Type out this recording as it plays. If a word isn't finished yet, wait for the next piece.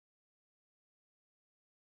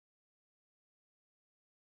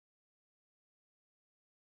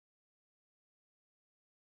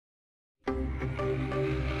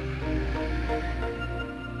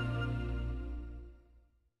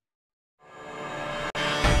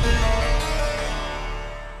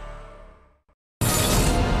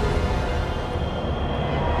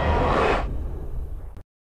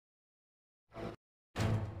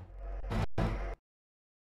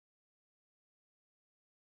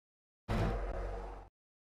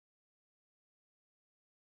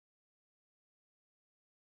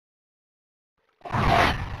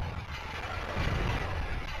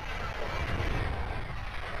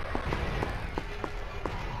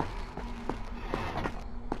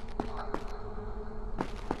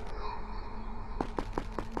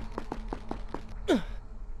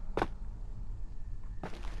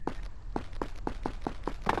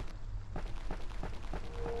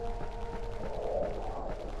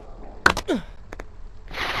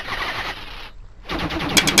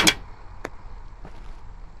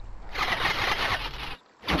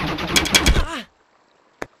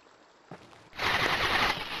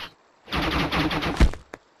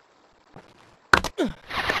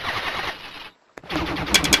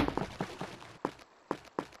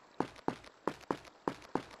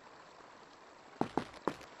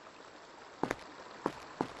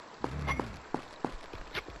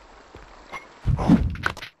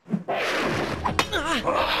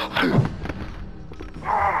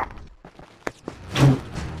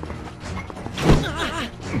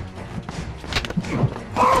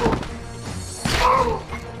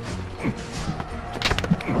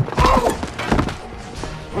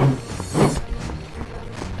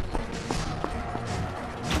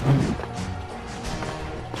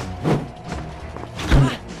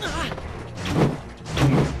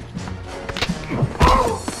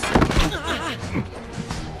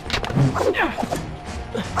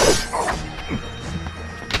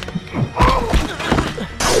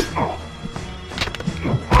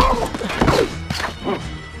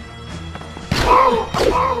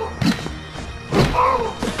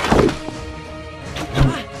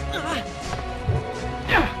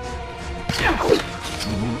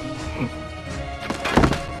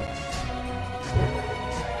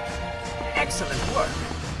Excellent work.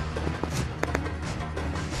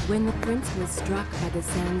 When the prince was struck by the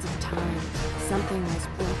sands of time, something was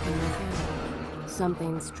broken within.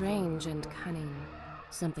 Something strange and cunning.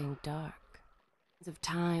 Something dark. Of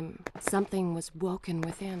time, something was woken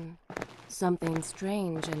within. Something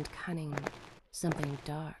strange and cunning. Something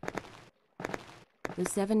dark. The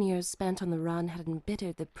 7 years spent on the run had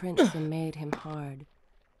embittered the prince and made him hard.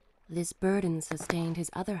 This burden sustained his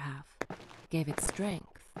other half, gave it strength.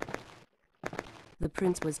 The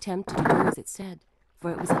prince was tempted to do as it said,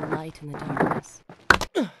 for it was a light in the darkness,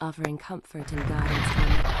 offering comfort and guidance to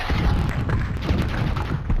him.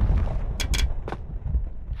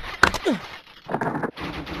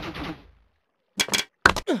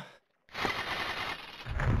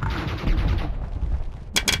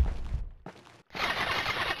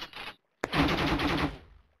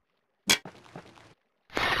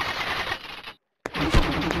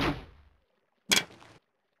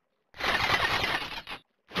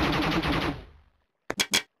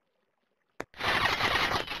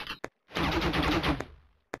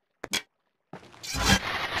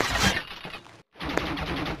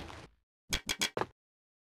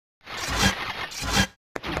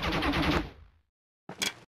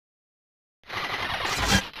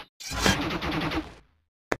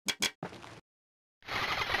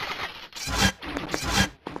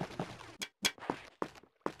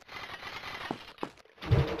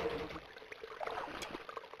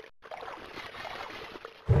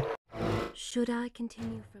 Should I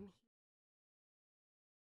continue from here?